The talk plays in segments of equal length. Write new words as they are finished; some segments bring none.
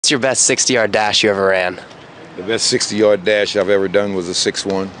What's your best 60-yard dash you ever ran? The best 60-yard dash I've ever done was a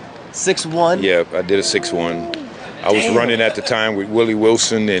 6'1". 6'1"? Yeah, I did a 6'1". I was running at the time with Willie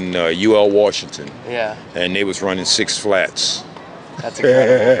Wilson and UL Washington. Yeah. And they was running 6 flats. That's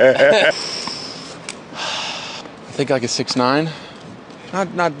incredible. I think like a 6'9".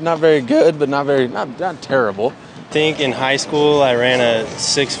 Not very good, but not terrible. I think in high school I ran a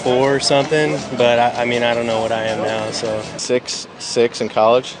 6'4" or something, but I mean I don't know what I am now. So 6'6" in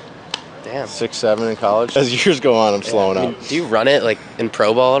college. Damn. 6'7" in college. As years go on, I'm slowing up. Do you run it like in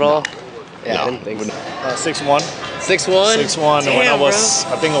pro ball at all? Yeah, No. I didn't think so. 6'1". 6'1"? 6'1", Damn, when I was,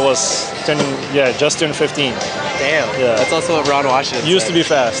 bro. I think I was just turned 15. Damn. Yeah. That's also what Ron Washington Used said. to be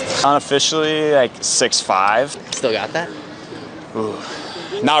fast. Unofficially, like 6'5". Still got that? Ooh.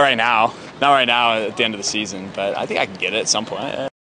 Not right now. Not right now at the end of the season, but I think I can get it at some point.